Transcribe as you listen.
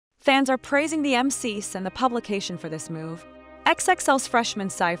Fans are praising the MCs and the publication for this move. XXL's freshman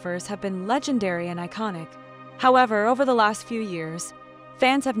ciphers have been legendary and iconic. However, over the last few years,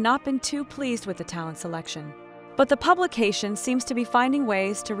 fans have not been too pleased with the talent selection. But the publication seems to be finding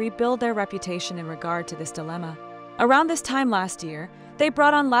ways to rebuild their reputation in regard to this dilemma. Around this time last year, they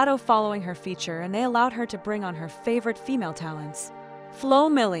brought on Latto following her feature, and they allowed her to bring on her favorite female talents. Flo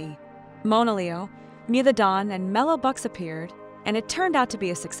Millie, Mona Leo, Mia the Dawn, and Mellow Bucks appeared, and it turned out to be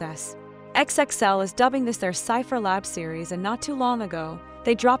a success. XXL is dubbing this their Cypher Lab series, and not too long ago,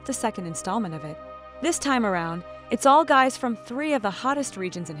 they dropped the second installment of it. This time around, it's all guys from 3 of the hottest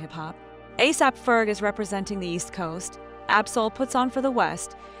regions in hip-hop. ASAP Ferg is representing the East Coast, Ab-Soul puts on for the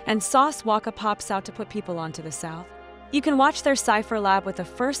West, and Walka pops out to put people onto the South. You can watch their Cypher Lab with the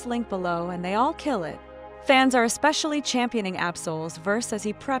first link below, and they all kill it. Fans are especially championing Ab-Soul's verse as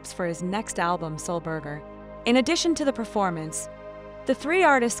he preps for his next album, Soul Burger. In addition to the performance, the 3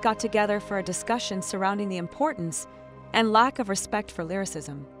 artists got together for a discussion surrounding the importance and lack of respect for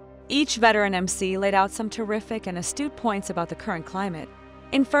lyricism. Each veteran MC laid out some terrific and astute points about the current climate.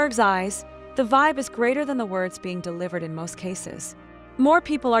 In Ferg's eyes, the vibe is greater than the words being delivered in most cases. More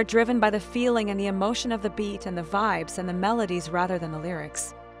people are driven by the feeling and the emotion of the beat and the vibes and the melodies rather than the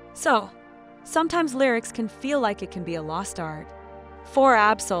lyrics. So, sometimes lyrics can feel like it can be a lost art. For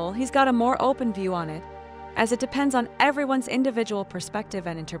Ab-Soul, he's got a more open view on it, as it depends on everyone's individual perspective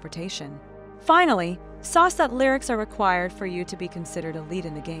and interpretation. Finally, sauce that lyrics are required for you to be considered a lead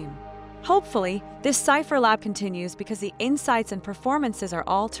in the game. Hopefully, this Cypher Lab continues because the insights and performances are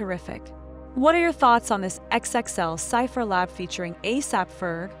all terrific. What are your thoughts on this XXL Cypher Lab featuring ASAP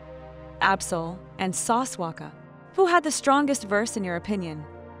Ferg, Ab-Soul, and Walka? Who had the strongest verse in your opinion?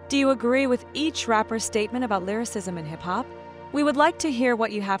 Do you agree with each rapper's statement about lyricism in hip-hop? We would like to hear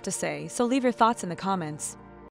what you have to say, so leave your thoughts in the comments.